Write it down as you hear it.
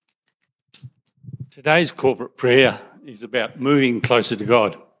Today's corporate prayer is about moving closer to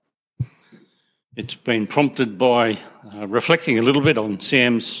God. It's been prompted by reflecting a little bit on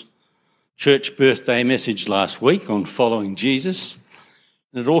Sam's church birthday message last week on following Jesus.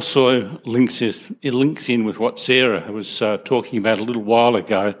 And it also links in with what Sarah was talking about a little while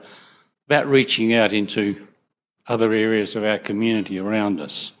ago about reaching out into other areas of our community around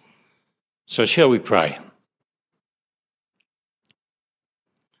us. So shall we pray?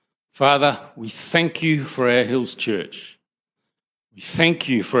 Father, we thank you for our Hills Church. We thank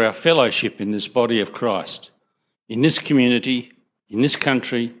you for our fellowship in this body of Christ, in this community, in this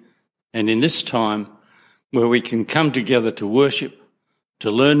country, and in this time where we can come together to worship,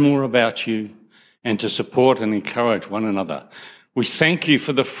 to learn more about you, and to support and encourage one another. We thank you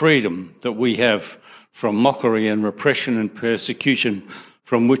for the freedom that we have from mockery and repression and persecution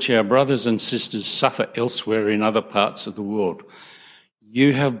from which our brothers and sisters suffer elsewhere in other parts of the world.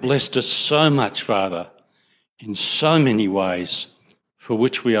 You have blessed us so much, Father, in so many ways, for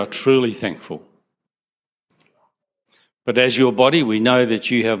which we are truly thankful. But as your body, we know that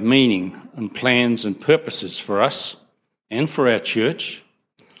you have meaning and plans and purposes for us and for our church.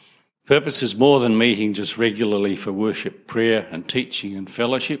 Purposes more than meeting just regularly for worship, prayer and teaching and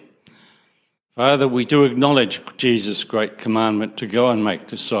fellowship. Father, we do acknowledge Jesus' great commandment to go and make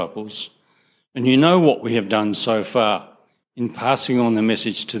disciples. And you know what we have done so far in passing on the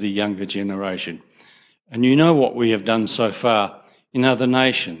message to the younger generation. And you know what we have done so far in other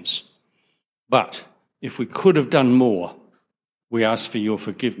nations. But if we could have done more, we ask for your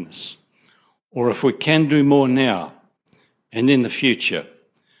forgiveness. Or if we can do more now and in the future,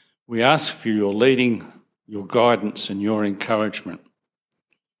 we ask for your leading, your guidance and your encouragement.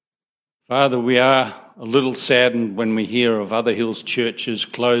 Father, we are a little saddened when we hear of other Hills churches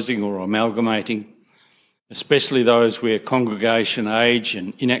closing or amalgamating, especially those where congregation age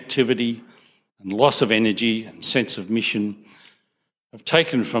and inactivity and loss of energy and sense of mission have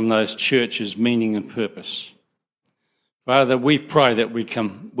taken from those churches meaning and purpose. Father, we pray that we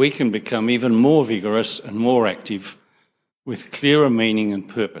can become even more vigorous and more active with clearer meaning and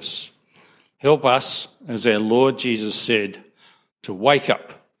purpose. Help us, as our Lord Jesus said, to wake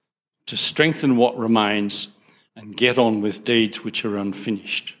up, to strengthen what remains and get on with deeds which are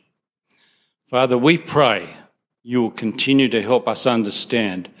unfinished. Father, we pray you will continue to help us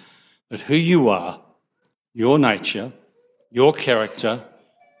understand that who you are, your nature, your character,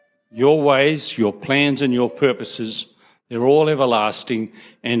 your ways, your plans and your purposes, they're all everlasting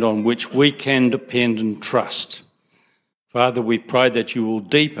and on which we can depend and trust. Father, we pray that you will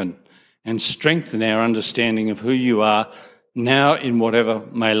deepen and strengthen our understanding of who you are now in whatever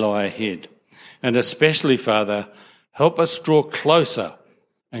may lie ahead. And especially, Father, help us draw closer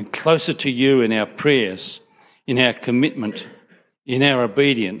and closer to you in our prayers, in our commitment, in our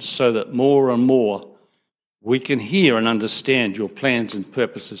obedience, so that more and more we can hear and understand your plans and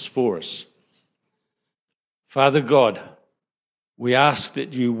purposes for us. Father God, we ask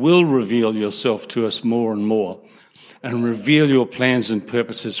that you will reveal yourself to us more and more and reveal your plans and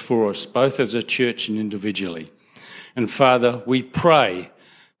purposes for us, both as a church and individually. And Father, we pray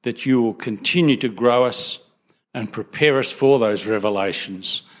that you will continue to grow us and prepare us for those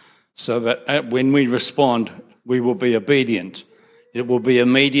revelations so that when we respond, we will be obedient. It will be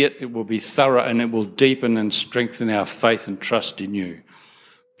immediate, it will be thorough, and it will deepen and strengthen our faith and trust in you.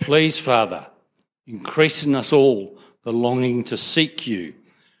 Please, Father, increase in us all the longing to seek you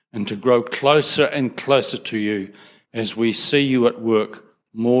and to grow closer and closer to you as we see you at work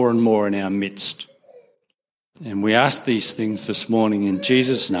more and more in our midst. And we ask these things this morning in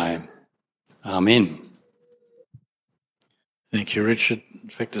Jesus' name. Amen. Thank you, Richard. In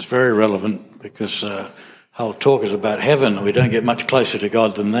fact, it's very relevant because whole talk is about heaven. We don't get much closer to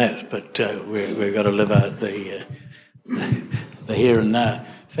God than that, but we've got to live out the here and now.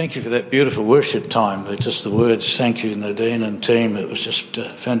 Thank you for that beautiful worship time. Just the words, thank you, Nadine and team. It was just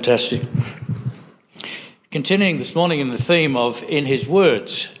fantastic. Continuing this morning in the theme of in his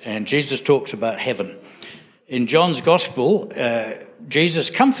words, and Jesus talks about heaven. In John's Gospel, Jesus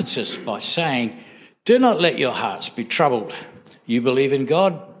comforts us by saying, "Do not let your hearts be troubled. You believe in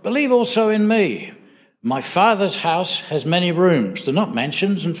God, believe also in me. My Father's house has many rooms." They're not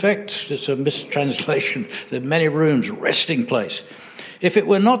mansions. In fact, it's a mistranslation. They're many rooms, resting place. If it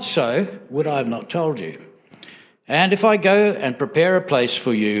were not so, would I have not told you? And if I go and prepare a place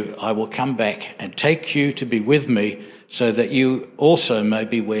for you, I will come back and take you to be with me, so that you also may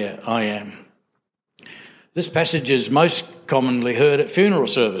be where I am. This passage is most commonly heard at funeral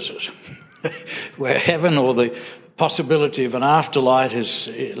services, where heaven or the possibility of an afterlife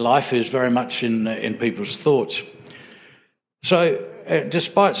life is very much in people's thoughts. So,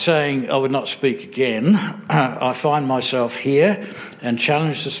 despite saying I would not speak again, I find myself here and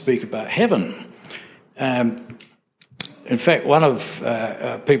challenged to speak about heaven. In fact, one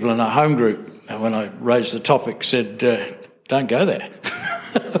of people in our home group, when I raised the topic, said, don't go there,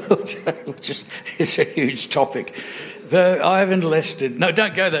 which is a huge topic. So I have enlisted... No,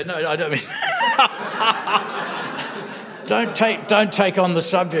 don't go there. No, I don't mean... Don't take on the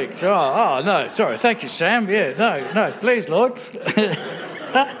subject. Oh, no, sorry. Thank you, Sam. Yeah, no, please, Lord. So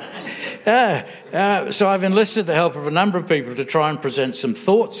I've enlisted the help of a number of people to try and present some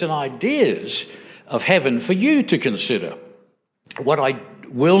thoughts and ideas of heaven for you to consider. What I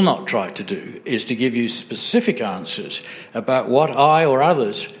will not try to do is to give you specific answers about what I or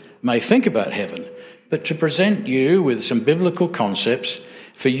others may think about heaven, but to present you with some biblical concepts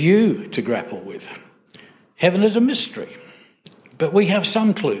for you to grapple with. Heaven is a mystery, but we have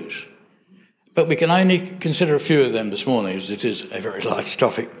some clues. But we can only consider a few of them this morning, as it is a very large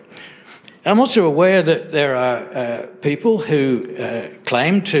topic. I'm also aware that there are people who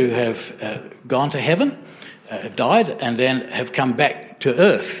claim to have gone to heaven, have died, and then have come back to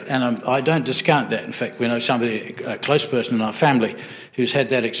earth. And I don't discount that. In fact, we know somebody, a close person in our family, who's had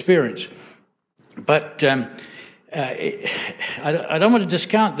that experience. But I don't want to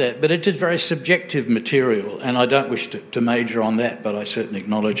discount that, but it is very subjective material, and I don't wish to major on that, but I certainly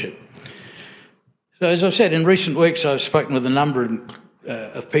acknowledge it. So as I've said, in recent weeks I've spoken with a number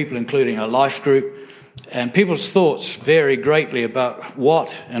of people, including our life group, and people's thoughts vary greatly about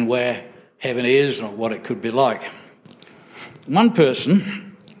what and where heaven is and what it could be like. One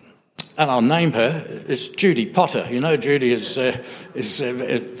person, and I'll name her, is Judy Potter. You know, Judy is a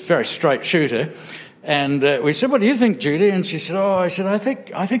very straight shooter. And we said, what do you think, Judy? And she said, I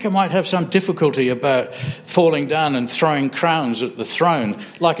think I might have some difficulty about falling down and throwing crowns at the throne,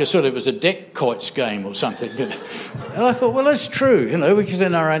 like it was a deck quoits game or something. You know? And I thought, well, that's true, because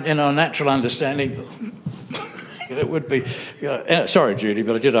in our natural understanding, it would be... sorry, Judy,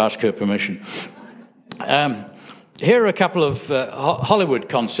 but I did ask her permission. Here are a couple of Hollywood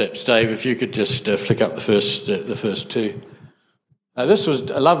concepts, Dave, if you could just flick up the first two. This was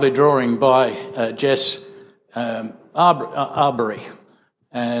a lovely drawing by Jess Arbery,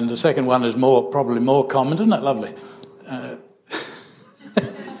 and the second one is probably more common. Isn't that lovely?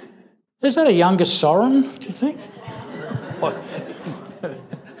 Is that a younger Soren, do you think? What?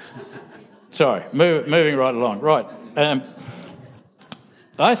 Sorry, moving right along. Right.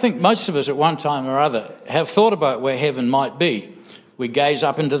 I think most of us at one time or other have thought about where heaven might be. We gaze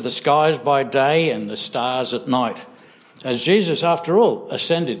up into the skies by day and the stars at night, as Jesus, after all,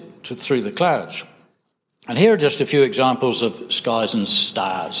 ascended through the clouds. And here are just a few examples of skies and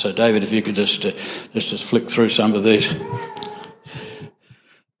stars. So, David, if you could just flick through some of these.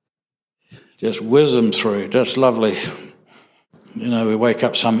 Just whiz them through. Just lovely. We wake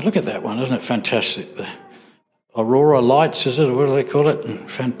up look at that one. Isn't it fantastic? The aurora lights, is it? Or what do they call it?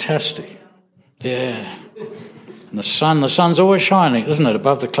 Fantastic. Yeah. And the sun's always shining, isn't it,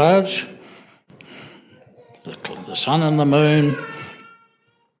 above the clouds? The sun and the moon,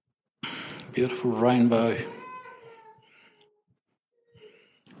 beautiful rainbow.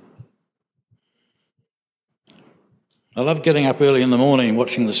 I love getting up early in the morning and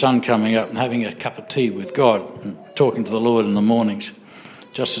watching the sun coming up and having a cup of tea with God and talking to the Lord in the mornings.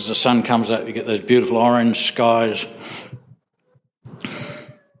 Just as the sun comes up, you get those beautiful orange skies.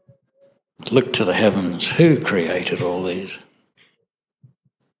 Look to the heavens. Who created all these?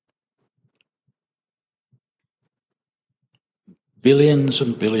 Billions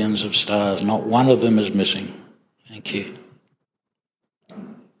and billions of stars. Not one of them is missing. Thank you.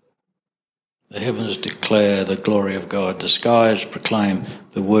 The heavens declare the glory of God. The skies proclaim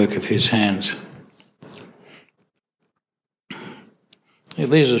the work of his hands.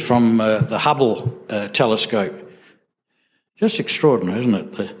 These are from the Hubble telescope. Just extraordinary, isn't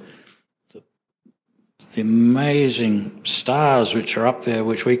it? The amazing stars which are up there,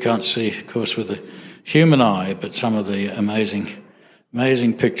 which we can't see, of course, with the human eye, but some of the amazing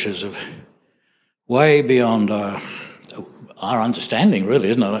pictures of way beyond our understanding, really,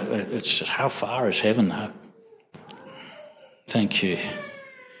 isn't it? It's just how far is heaven? Thank you.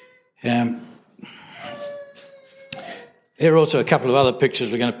 Here are also a couple of other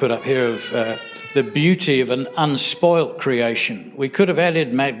pictures we're going to put up here of the beauty of an unspoilt creation. We could have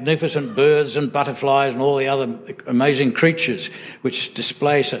added magnificent birds and butterflies and all the other amazing creatures which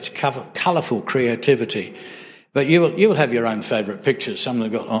display such colourful creativity. But you will have your own favourite pictures. Some of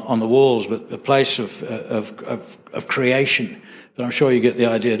them got on the walls, but a place of creation. But I'm sure you get the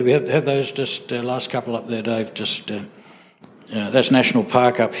idea. Do we have those? Just last couple up there, Dave. Just that's National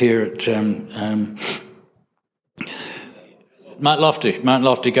Park up here at Mount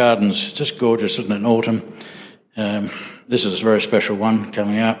Lofty Gardens. Just gorgeous, isn't it, in autumn? This is a very special one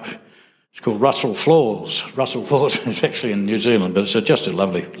coming up. It's called Russell Falls. Russell Falls is actually in New Zealand, but it's just a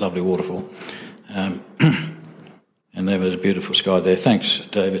lovely, lovely waterfall. And there was a beautiful sky there. Thanks,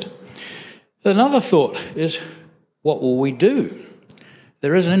 David. Another thought is, what will we do?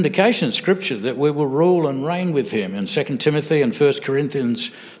 There is an indication in Scripture that we will rule and reign with him. In 2 Timothy and 1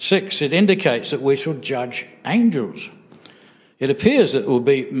 Corinthians 6, it indicates that we shall judge angels. It appears that it will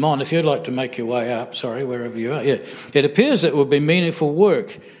be, Mon, if you'd like to make your way up, sorry, wherever you are, it appears that it will be meaningful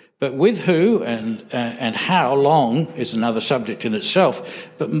work, but with who and how long is another subject in itself.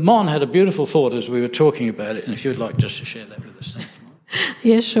 But Mon had a beautiful thought as we were talking about it, and if you'd like just to share that with us. Thanks, Mon.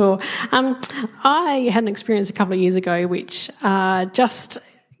 Yeah, sure. I had an experience a couple of years ago which just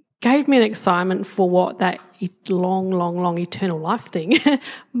gave me an excitement for what that long eternal life thing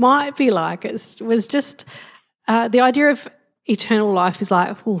might be like. It was just the idea of eternal life is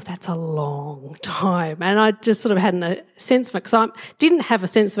like, oh, that's a long time. And I just sort of had a sense of excitement, didn't have a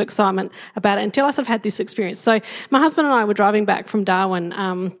sense of excitement about it until I sort of had this experience. So my husband and I were driving back from Darwin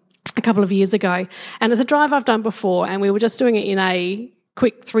a couple of years ago, and it's a drive I've done before, and we were just doing it in a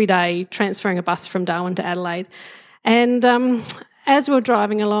quick 3-day, transferring a bus from Darwin to Adelaide. And as we were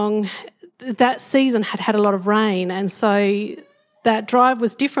driving along, that season had a lot of rain, and so that drive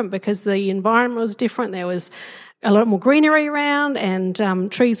was different because the environment was different. There was a lot more greenery around and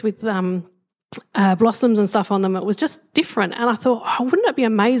trees with blossoms and stuff on them. It was just different. And I thought, oh, wouldn't it be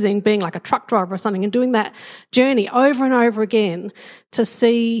amazing being like a truck driver or something and doing that journey over and over again to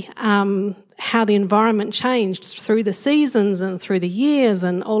see how the environment changed through the seasons and through the years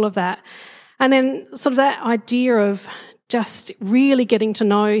and all of that. And then sort of that idea of just really getting to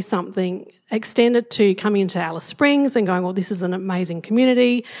know something extended to coming into Alice Springs and going, well, this is an amazing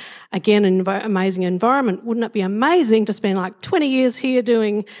community, again, an amazing environment. Wouldn't it be amazing to spend like 20 years here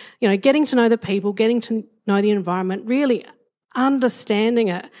doing, getting to know the people, getting to know the environment, really understanding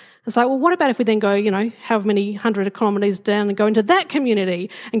it. It's like, well, what about if we then go, however many 100 kilometres down and go into that community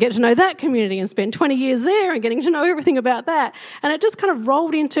and get to know that community and spend 20 years there and getting to know everything about that. And it just kind of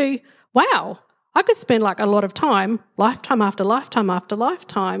rolled into, wow, I could spend like a lot of time, lifetime after lifetime after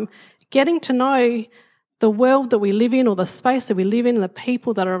lifetime, getting to know the world that we live in or the space that we live in and the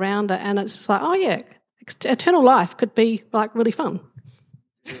people that are around it. And it's just like, oh, yeah, eternal life could be like really fun.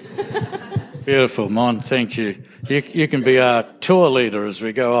 Beautiful, Mon. Thank you. You can be our tour leader as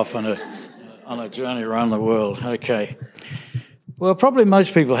we go off on a journey around the world. Okay. Well, probably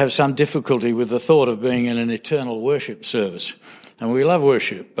most people have some difficulty with the thought of being in an eternal worship service. And we love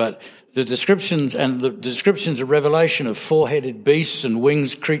worship, but the descriptions of Revelation of four-headed beasts and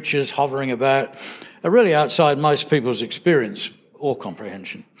winged creatures hovering about are really outside most people's experience or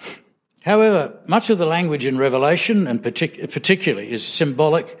comprehension. However, much of the language in Revelation, and particularly, is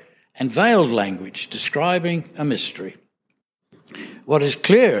symbolic and veiled language describing a mystery. What is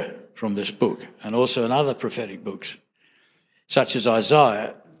clear from this book, and also in other prophetic books, such as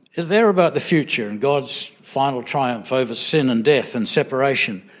Isaiah, is they're about the future and God's final triumph over sin and death and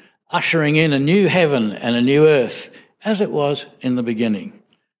separation, ushering in a new heaven and a new earth, as it was in the beginning.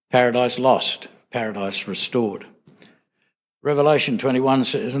 Paradise lost, paradise restored. Revelation 21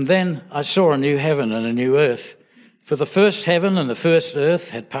 says, "And then I saw a new heaven and a new earth, for the first heaven and the first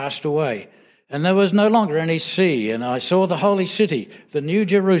earth had passed away, and there was no longer any sea. And I saw the holy city, the new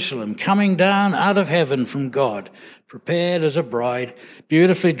Jerusalem, coming down out of heaven from God, prepared as a bride,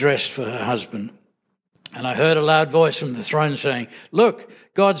 beautifully dressed for her husband. And I heard a loud voice from the throne saying, 'Look,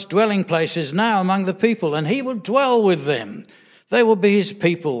 God's dwelling place is now among the people, and he will dwell with them. They will be his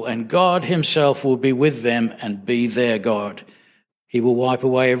people, and God himself will be with them and be their God. He will wipe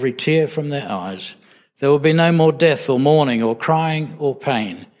away every tear from their eyes. There will be no more death or mourning or crying or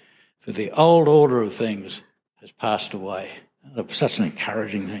pain, for the old order of things has passed away.'" That's such an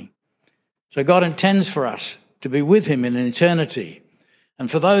encouraging thing. So God intends for us to be with him in eternity. And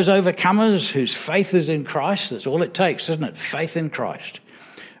for those overcomers whose faith is in Christ, that's all it takes, isn't it? Faith in Christ.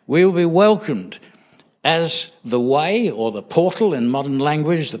 We will be welcomed as the way, or the portal in modern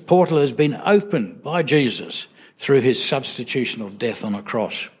language. The portal has been opened by Jesus through his substitutional death on a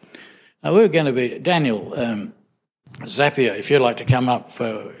cross. Now we're going to be, Daniel Zapier, if you'd like to come up.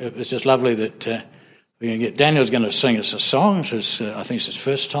 It was just lovely that we're going to get, Daniel's going to sing us a song. I think it's his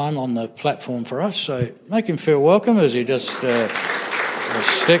first time on the platform for us, so make him feel welcome as he just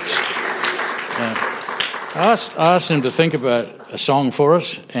sticks. I asked him to think about a song for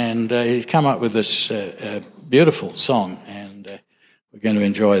us, and he's come up with this beautiful song, and we're going to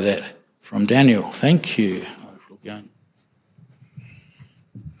enjoy that from Daniel. Thank you.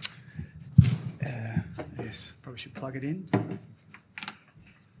 Yes, probably should plug it in.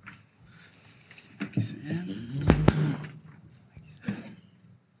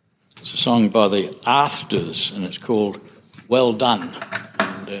 It's a song by the Afters, and it's called "Well Done."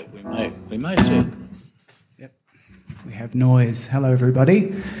 And we may see it. Yep, we have noise. Hello,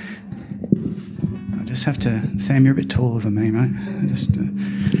 everybody. I just have to. Sam, you're a bit taller than me, mate.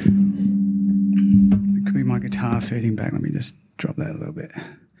 It could be my guitar feeding back. Let me just drop that a little bit.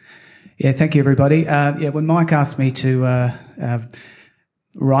 Yeah, thank you, everybody. When Mike asked me to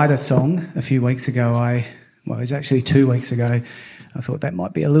write a song a few weeks ago, it was actually 2 weeks ago. I thought that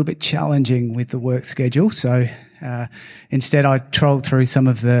might be a little bit challenging with the work schedule. So instead I trolled through some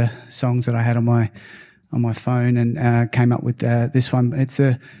of the songs that I had on my phone and came up with this one. It's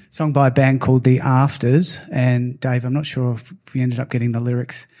a song by a band called The Afters. And Dave, I'm not sure if we ended up getting the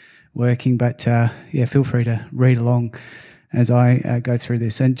lyrics working, but feel free to read along as I go through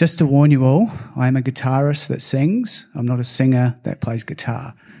this. And just to warn you all, I am a guitarist that sings. I'm not a singer that plays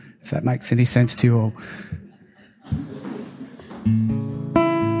guitar, if that makes any sense to you all.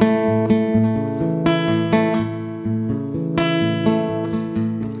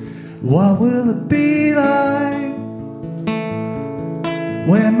 What will it be like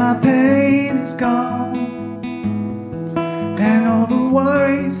when my pain is gone and all the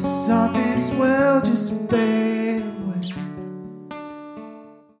worries of this world just fade away?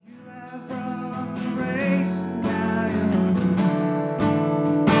 You have run the race, now you're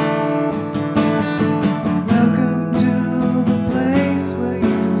gone. Welcome to the place where you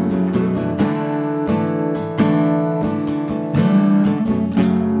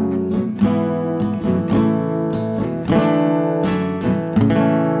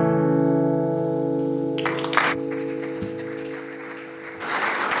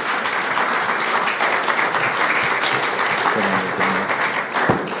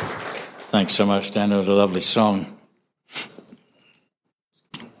Thanks so much, Dan. It was a lovely song.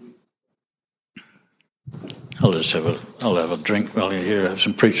 I'll have a drink while you're here. Have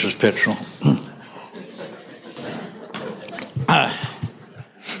some preacher's petrol.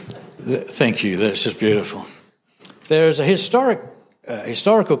 Thank you. That's just beautiful. There is a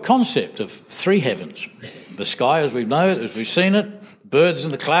historical concept of three heavens: the sky, as we know it, as we've seen it, birds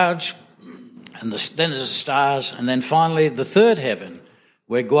in the clouds, and then there's the stars, and then finally the third heaven,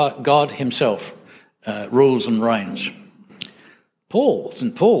 where God himself rules and reigns.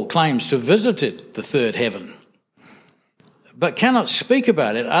 St. Paul claims to have visited the third heaven, but cannot speak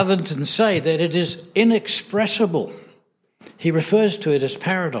about it other than say that it is inexpressible. He refers to it as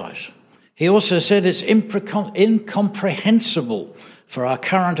paradise. He also said it's incomprehensible for our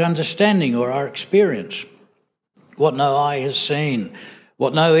current understanding or our experience. What no eye has seen,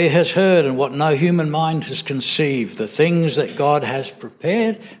 what no ear has heard, and what no human mind has conceived, the things that God has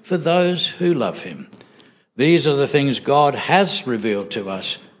prepared for those who love him. These are the things God has revealed to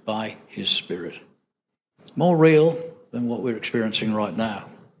us by his Spirit. More real than what we're experiencing right now.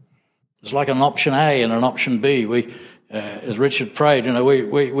 It's like an option A and an option B. We, as Richard prayed,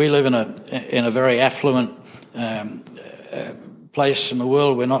 we live in a very affluent place in the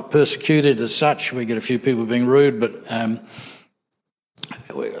world. We're not persecuted as such. We get a few people being rude, but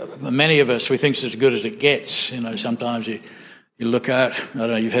many of us, we think it's as good as it gets. Sometimes you look out, I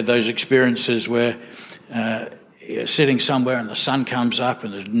don't know, you've had those experiences where you're sitting somewhere and the sun comes up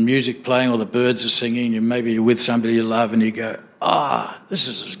and there's music playing or the birds are singing, and maybe you're with somebody you love and you go, this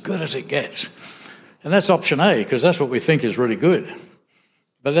is as good as it gets. And that's option A, because that's what we think is really good.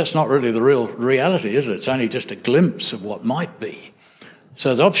 But that's not really the real reality, is it? It's only just a glimpse of what might be.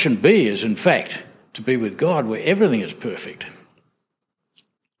 So the option B is, in fact, to be with God where everything is perfect.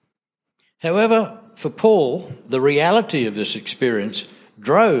 However, for Paul, the reality of this experience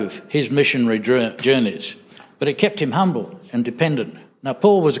drove his missionary journeys, but it kept him humble and dependent. Now,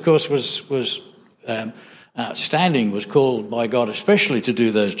 Paul was outstanding, was called by God especially to do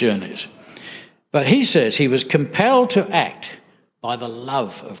those journeys. But he says he was compelled to act by the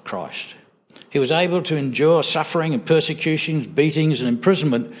love of Christ. He was able to endure suffering and persecutions, beatings and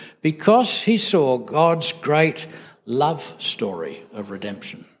imprisonment because he saw God's great love story of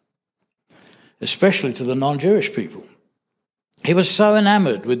redemption, especially to the non-Jewish people. He was so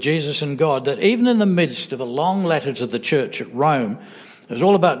enamored with Jesus and God that even in the midst of a long letter to the church at Rome, it was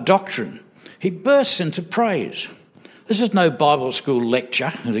all about doctrine, he bursts into praise. This is no Bible school lecture,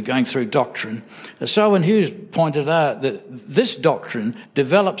 they're going through doctrine. As Selwyn Hughes pointed out, that this doctrine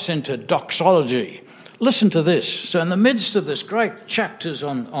develops into doxology. Listen to this. So in the midst of this great chapters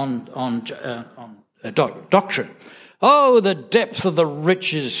on doctrine, oh, the depth of the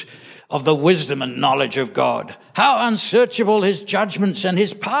riches of the wisdom and knowledge of God. How unsearchable his judgments and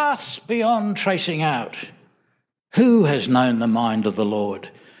his paths beyond tracing out. Who has known the mind of the Lord?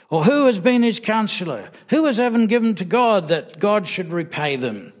 Or who has been his counselor? Who has ever given to God that God should repay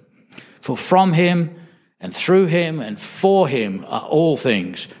them? For from him and through him and for him are all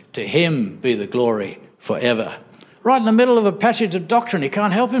things. To him be the glory forever. Right in the middle of a passage of doctrine, he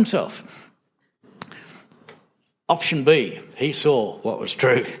can't help himself. Option B, he saw what was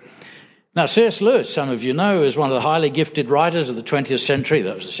true. Now, C.S. Lewis, some of you know, is one of the highly gifted writers of the 20th century.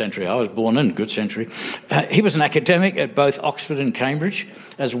 That was the century I was born in, good century. He was an academic at both Oxford and Cambridge,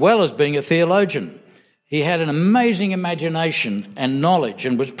 as well as being a theologian. He had an amazing imagination and knowledge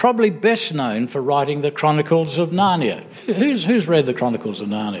and was probably best known for writing the Chronicles of Narnia. Who's read the Chronicles of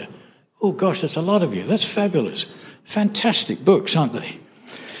Narnia? Oh, gosh, that's a lot of you. That's fabulous. Fantastic books, aren't they?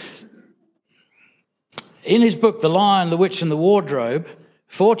 In his book, The Lion, the Witch and the Wardrobe,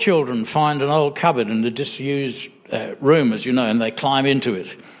 4 children find an old cupboard in a disused room, as you know, and they climb into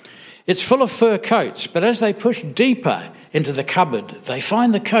it. It's full of fur coats, but as they push deeper into the cupboard, they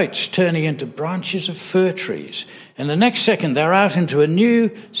find the coats turning into branches of fir trees. And the next second, they're out into a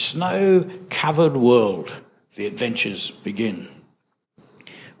new snow-covered world. The adventures begin.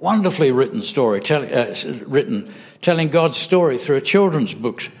 Wonderfully written story, telling God's story through a children's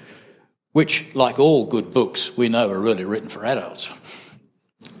book, which, like all good books, we know are really written for adults.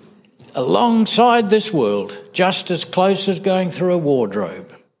 Alongside this world, just as close as going through a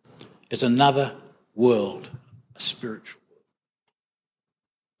wardrobe, is another world, a spiritual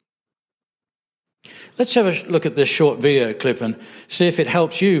world. Let's have a look at this short video clip and see if it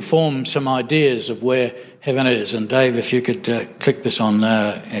helps you form some ideas of where heaven is. And Dave, if you could click this on,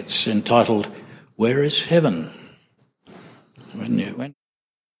 it's entitled, Where is Heaven?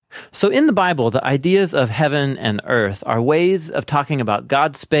 So in the Bible, the ideas of heaven and earth are ways of talking about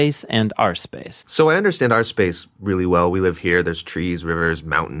God's space and our space. So I understand our space really well. We live here. There's trees, rivers,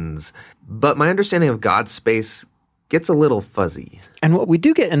 mountains. But my understanding of God's space gets a little fuzzy. And what we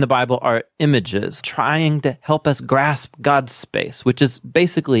do get in the Bible are images trying to help us grasp God's space, which is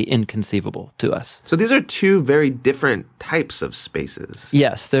basically inconceivable to us. So these are 2 very different types of spaces.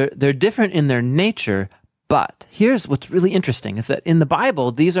 Yes, they're different in their nature. But here's what's really interesting is that in the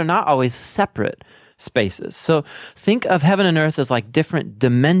Bible, these are not always separate spaces. So think of heaven and earth as like different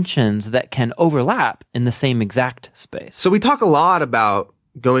dimensions that can overlap in the same exact space. So we talk a lot about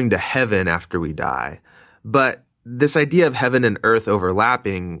going to heaven after we die, but this idea of heaven and earth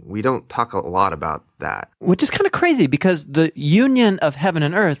overlapping, we don't talk a lot about that. Which is kind of crazy because the union of heaven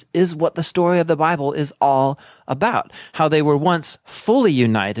and earth is what the story of the Bible is all about. How they were once fully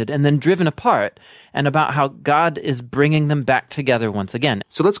united and then driven apart, and about how God is bringing them back together once again.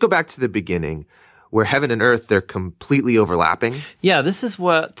 So let's go back to the beginning, where heaven and earth, they're completely overlapping. Yeah, this is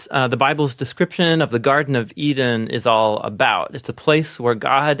what the Bible's description of the Garden of Eden is all about. It's a place where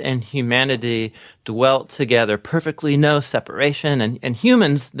God and humanity dwelt together, perfectly no separation, and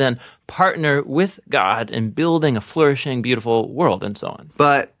humans then partner with God in building a flourishing, beautiful world and so on.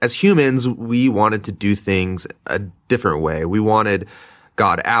 But as humans, we wanted to do things a different way. We wanted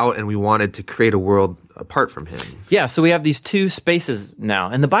God out, and we wanted to create a world apart from him. Yeah, so we have these 2 spaces now.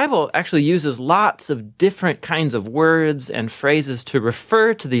 And the Bible actually uses lots of different kinds of words and phrases to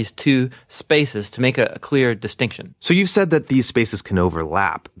refer to these 2 spaces to make a clear distinction. So you've said that these spaces can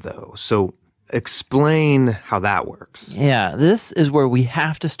overlap, though. So explain how that works. Yeah, this is where we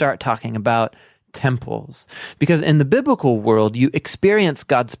have to start talking about temples. Because in the biblical world, you experience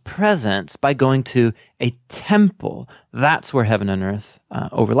God's presence by going to a temple. That's where heaven and earth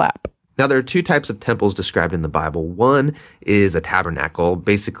overlap. Now, there are 2 types of temples described in the Bible. One is a tabernacle,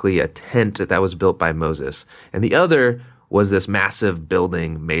 basically a tent that was built by Moses. And the other was this massive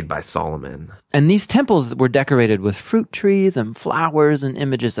building made by Solomon. And these temples were decorated with fruit trees and flowers and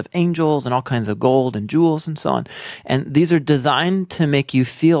images of angels and all kinds of gold and jewels and so on. And these are designed to make you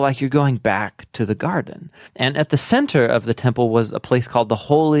feel like you're going back to the garden. And at the center of the temple was a place called the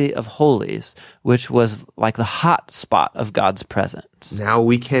Holy of Holies, which was like the hot spot of God's presence. Now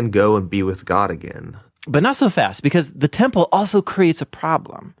we can go and be with God again. But not so fast, because the temple also creates a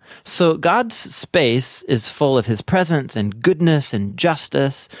problem. So God's space is full of his presence and goodness and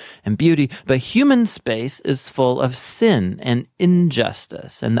justice and beauty, but human space is full of sin and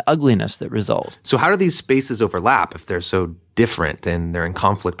injustice and the ugliness that results. So how do these spaces overlap if they're so different and they're in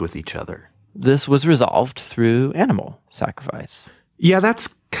conflict with each other? This was resolved through animal sacrifice. Yeah, that's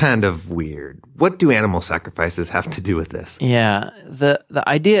kind of weird. What do animal sacrifices have to do with this? Yeah, the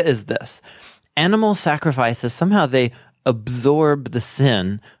idea is this. Animal sacrifices, somehow they absorb the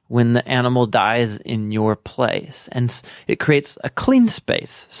sin when the animal dies in your place. And it creates a clean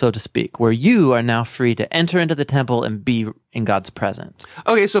space, so to speak, where you are now free to enter into the temple and be in God's presence.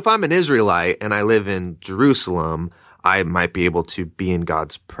 Okay, so if I'm an Israelite and I live in Jerusalem, I might be able to be in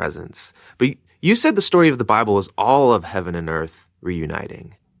God's presence. But you said the story of the Bible is all of heaven and earth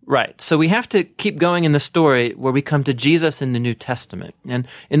reuniting. Right. So we have to keep going in the story where we come to Jesus in the New Testament. And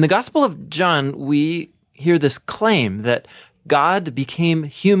in the Gospel of John, we hear this claim that God became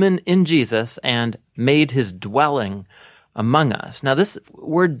human in Jesus and made his dwelling among us. Now, this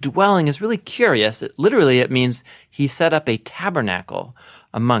word dwelling is really curious. It means he set up a tabernacle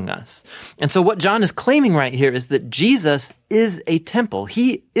among us. And so what John is claiming right here is that Jesus is a temple.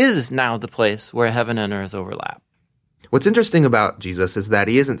 He is now the place where heaven and earth overlap. What's interesting about Jesus is that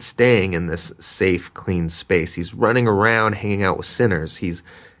he isn't staying in this safe, clean space. He's running around hanging out with sinners. He's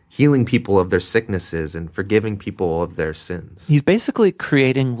healing people of their sicknesses and forgiving people of their sins. He's basically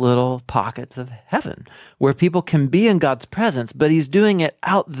creating little pockets of heaven where people can be in God's presence, but he's doing it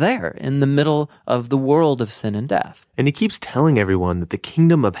out there in the middle of the world of sin and death. And he keeps telling everyone that the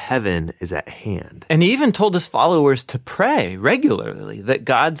kingdom of heaven is at hand. And he even told his followers to pray regularly that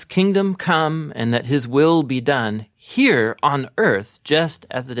God's kingdom come and that his will be done here on earth just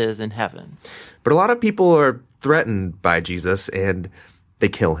as it is in heaven. But a lot of people are threatened by Jesus and they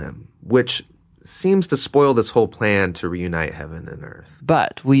kill him, which seems to spoil this whole plan to reunite heaven and earth.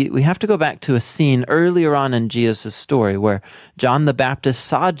 But we have to go back to a scene earlier on in Jesus' story where John the Baptist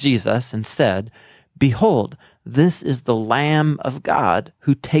saw Jesus and said, "Behold, this is the Lamb of God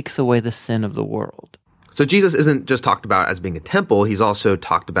who takes away the sin of the world." So Jesus isn't just talked about as being a temple, he's also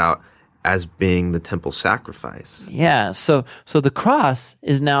talked about as being the temple sacrifice. Yeah, so the cross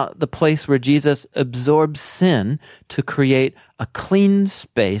is now the place where Jesus absorbs sin to create a clean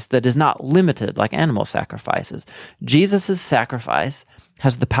space that is not limited like animal sacrifices. Jesus' sacrifice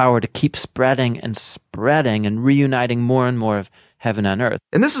has the power to keep spreading and reuniting more and more of heaven and earth.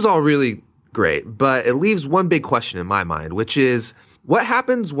 And this is all really great, but it leaves one big question in my mind, which is, what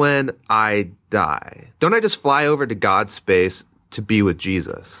happens when I die? Don't I just fly over to God's space to be with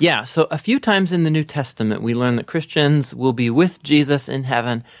Jesus? Yeah, so a few times in the New Testament, we learn that Christians will be with Jesus in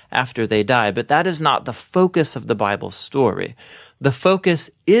heaven after they die, but that is not the focus of the Bible story. The focus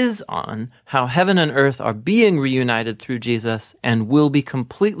is on how heaven and earth are being reunited through Jesus and will be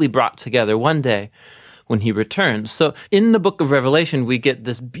completely brought together one day when he returns. So in the book of Revelation, we get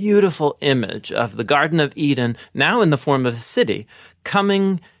this beautiful image of the Garden of Eden, now in the form of a city,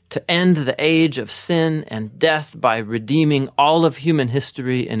 coming to end the age of sin and death by redeeming all of human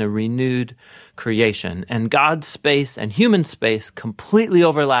history in a renewed creation. And God's space and human space completely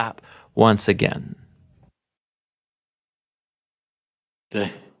overlap once again.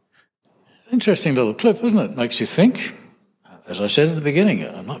 Interesting little clip, isn't it? Makes you think. As I said at the beginning,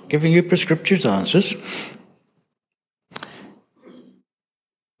 I'm not giving you prescriptive answers.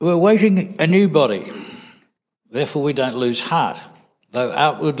 We're waiting a new body. Therefore, we don't lose heart. Though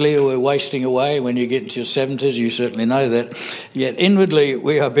outwardly we're wasting away, when you get into your 70s, you certainly know that, yet inwardly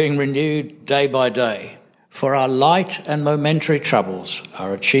we are being renewed day by day. For our light and momentary troubles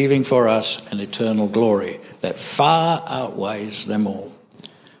are achieving for us an eternal glory that far outweighs them all.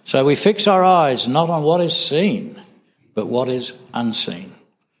 So we fix our eyes not on what is seen, but what is unseen.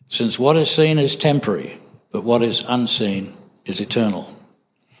 Since what is seen is temporary, but what is unseen is eternal.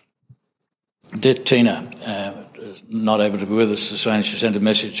 Dear Tina, not able to be with us this morning, she sent a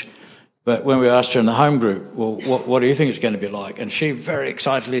message. But when we asked her in the home group, well, what do you think it's going to be like? And she very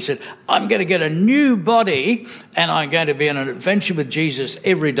excitedly said, I'm going to get a new body and I'm going to be on an adventure with Jesus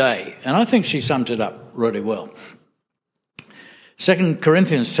every day. And I think she summed it up really well. 2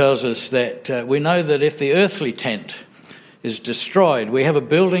 Corinthians tells us that we know that if the earthly tent is destroyed, we have a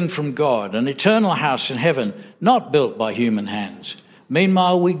building from God, an eternal house in heaven, not built by human hands.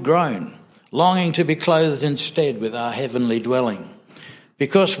 Meanwhile, we groan, longing to be clothed instead with our heavenly dwelling.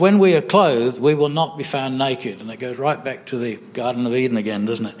 Because when we are clothed, we will not be found naked. And it goes right back to the Garden of Eden again,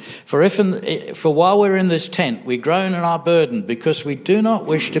 doesn't it? For while we're in this tent, we groan in our burden, because we do not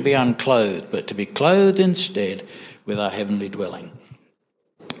wish to be unclothed, but to be clothed instead with our heavenly dwelling.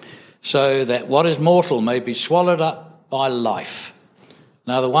 So that what is mortal may be swallowed up by life.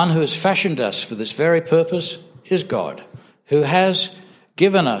 Now the one who has fashioned us for this very purpose is God, who has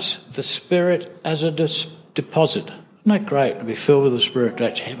given us the Spirit as a deposit. Isn't that great to be filled with the Spirit, to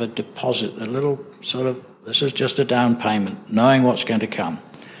actually have a deposit, a little sort of, this is just a down payment, knowing what's going to come.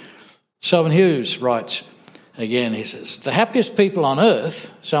 Selwyn Hughes writes, again, he says, the happiest people on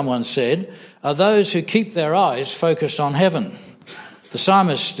earth, someone said, are those who keep their eyes focused on heaven. The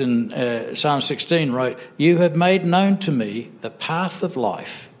psalmist in Psalm 16 wrote, you have made known to me the path of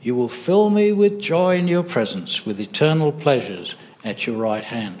life. You will fill me with joy in your presence, with eternal pleasures at your right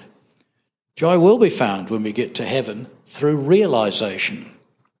hand. Joy will be found when we get to heaven through realization,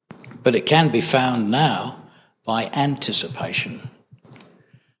 but it can be found now by anticipation.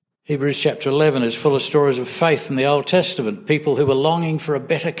 Hebrews chapter 11 is full of stories of faith in the Old Testament, people who were longing for a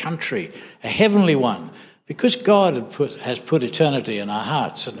better country, a heavenly one, because God has put eternity in our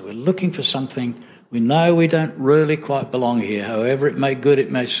hearts and we're looking for something. We know we don't really quite belong here, however it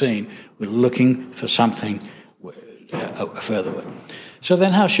may seem. We're looking for something further. So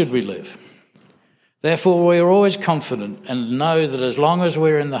then how should we live? Therefore, we are always confident and know that as long as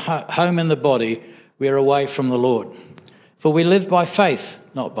we're in the home in the body, we are away from the Lord. For we live by faith,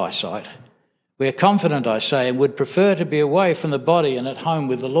 not by sight. We are confident, I say, and would prefer to be away from the body and at home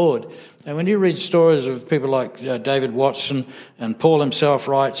with the Lord. And when you read stories of people like David Watson, and Paul himself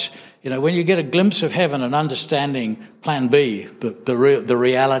writes, when you get a glimpse of heaven and understanding plan B, the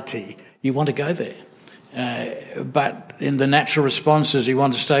reality, you want to go there. But in the natural responses, you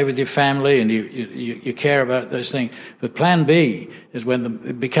want to stay with your family and you care about those things. But plan B is when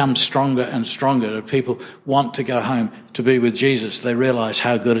it becomes stronger and stronger. People want to go home to be with Jesus. They realise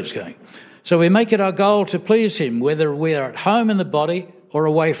how good it's going. So we make it our goal to please him, whether we are at home in the body or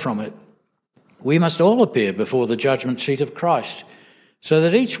away from it. We must all appear before the judgment seat of Christ, so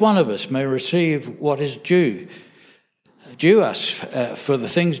that each one of us may receive what is due us for the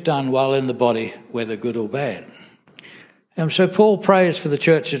things done while in the body, whether good or bad. And so Paul prays for the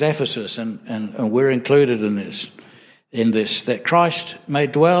church at Ephesus, and we're included in this, that Christ may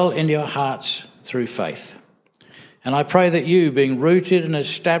dwell in your hearts through faith. And I pray that you, being rooted and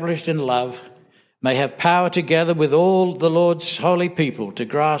established in love, may have power together with all the Lord's holy people to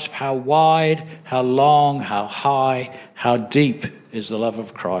grasp how wide, how long, how high, how deep is the love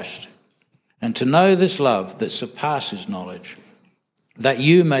of Christ, and to know this love that surpasses knowledge, that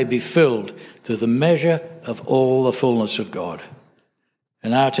you may be filled to the measure of all the fullness of God.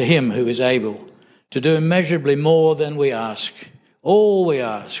 And now to him who is able to do immeasurably more than we ask, all we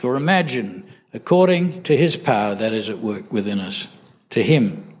ask or imagine, according to his power that is at work within us. To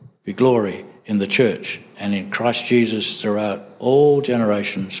him be glory in the church and in Christ Jesus throughout all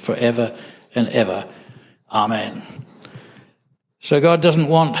generations, forever and ever. Amen. So God doesn't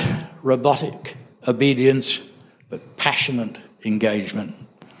want robotic obedience, but passionate engagement.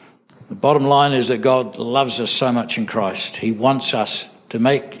 The bottom line is that God loves us so much in Christ. He wants us to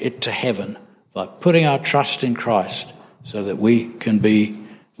make it to heaven by putting our trust in Christ so that we can be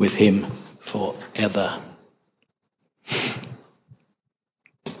with him forever.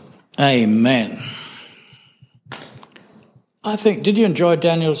 Amen. Did you enjoy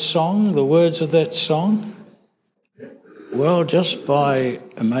Daniel's song, the words of that song? Well, just by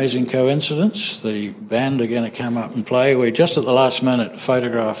amazing coincidence, the band are going to come up and play. We just at the last minute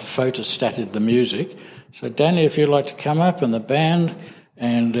photostated the music. So Daniel, if you'd like to come up, and the band,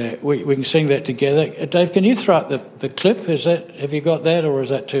 and we can sing that together. Dave, can you throw up the clip? Have you got that, or is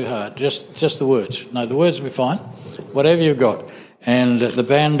that too hard? Just the words. No, the words will be fine. Whatever you've got. And the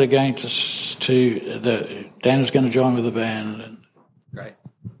band are going Dan's going to join with the band. Great.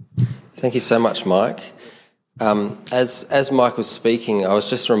 Thank you so much, Mike. As Mike was speaking, I was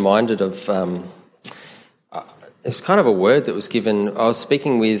just reminded of it was kind of a word that was given. I was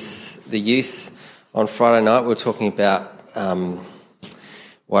speaking with the youth on Friday night. We were talking about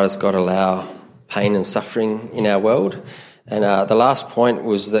why does God allow pain and suffering in our world? And the last point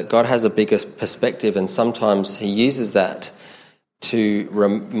was that God has a bigger perspective, and sometimes he uses that to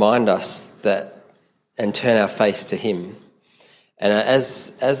remind us that and turn our face to him. And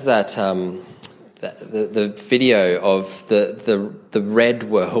as that the video of the red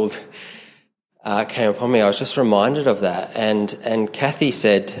world came upon me, I was just reminded of that. And Kathy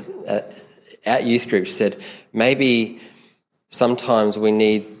said at youth group, she said, maybe sometimes we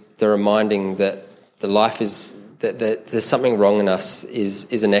need the reminding that the life is that there's something wrong in us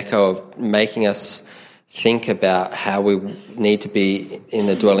is an echo of making us think about how we need to be in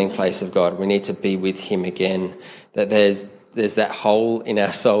the dwelling place of God. We need to be with him again. That there's that hole in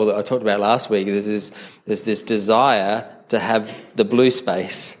our soul that I talked about last week. There's this desire to have the blue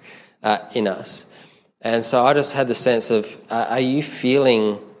space in us. And so I just had the sense of, are you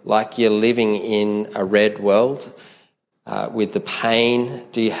feeling like you're living in a red world with the pain?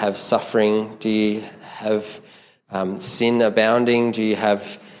 Do you have suffering? Do you have sin abounding? Do you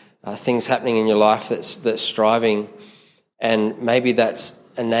have things happening in your life that's striving? And maybe that's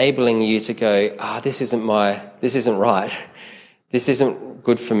enabling you to go, this isn't right. This isn't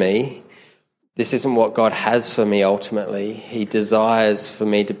good for me. This isn't what God has for me ultimately. He desires for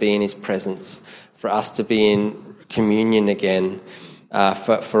me to be in his presence, for us to be in communion again,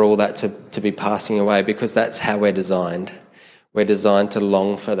 for all that to be passing away, because that's how we're designed. We're designed to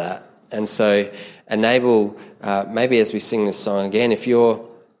long for that. And so enable, maybe as we sing this song again, if you're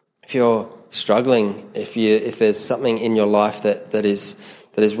struggling, if there's something in your life that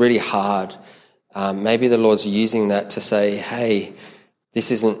is really hard, maybe the Lord's using that to say, hey,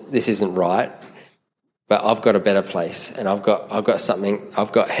 this isn't right, but I've got a better place, and I've got something.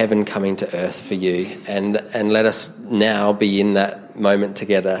 I've got heaven coming to earth for you, and let us now be in that moment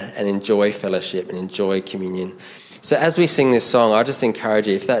together and enjoy fellowship and enjoy communion. So as we sing this song, I just encourage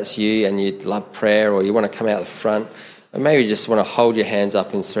you, if that's you and you love prayer or you want to come out the front, or maybe you just want to hold your hands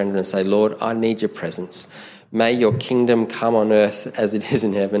up in surrender and say, Lord, I need your presence. May your kingdom come on earth as it is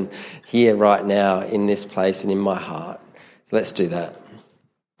in heaven, here right now in this place and in my heart. So let's do that.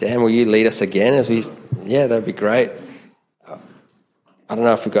 Dan, will you lead us again as we? Yeah, that'd be great. I don't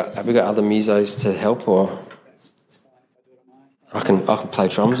know if have we got other musos to help, or I can play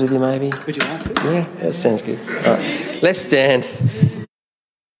drums with you maybe. Would you like to? Yeah, that sounds good. All right, let's stand. Is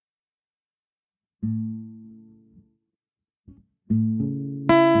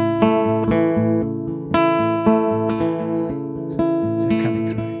it coming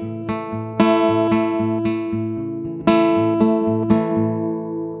through?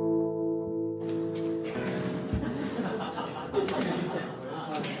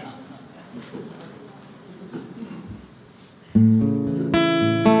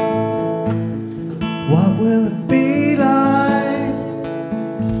 What will it be like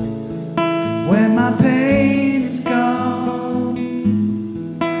when my pain is gone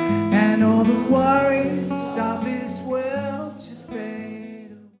and all the worries of this world just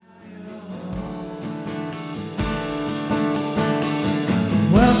fade away?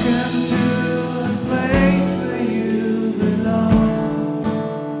 Welcome to a place where you belong.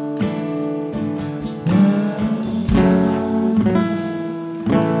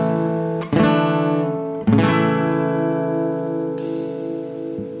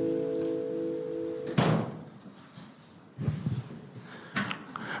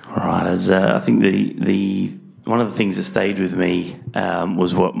 All right, I think the one of the things that stayed with me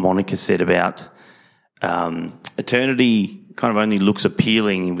was what Monica said about eternity kind of only looks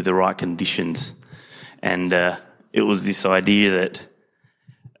appealing with the right conditions, and it was this idea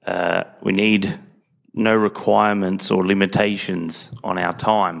that we need no requirements or limitations on our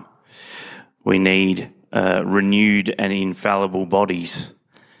time. We need renewed and infallible bodies.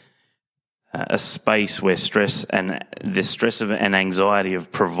 A space where the stress and anxiety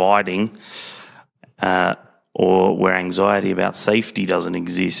of providing, or where anxiety about safety doesn't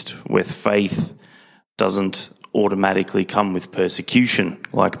exist, where faith doesn't automatically come with persecution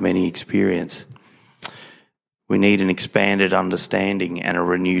like many experience. We need an expanded understanding and a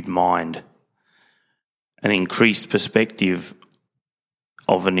renewed mind, an increased perspective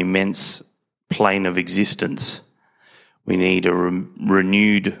of an immense plane of existence. We need a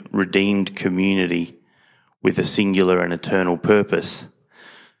renewed, redeemed community with a singular and eternal purpose.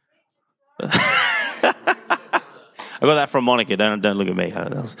 I got that from Monica. Don't look at me.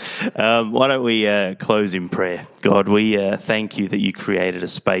 Why don't we close in prayer? God, we thank you that you created a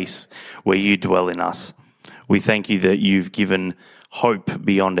space where you dwell in us. We thank you that you've given hope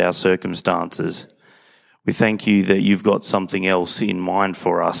beyond our circumstances. We thank you that you've got something else in mind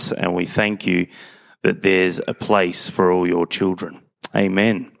for us, and we thank you that there's a place for all your children.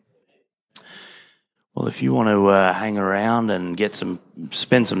 Amen. Well, if you want to hang around and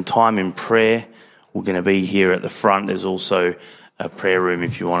spend some time in prayer, we're going to be here at the front. There's also a prayer room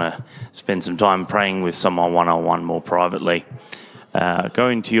if you want to spend some time praying with someone one-on-one more privately. Go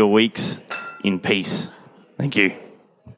into your weeks in peace. Thank you.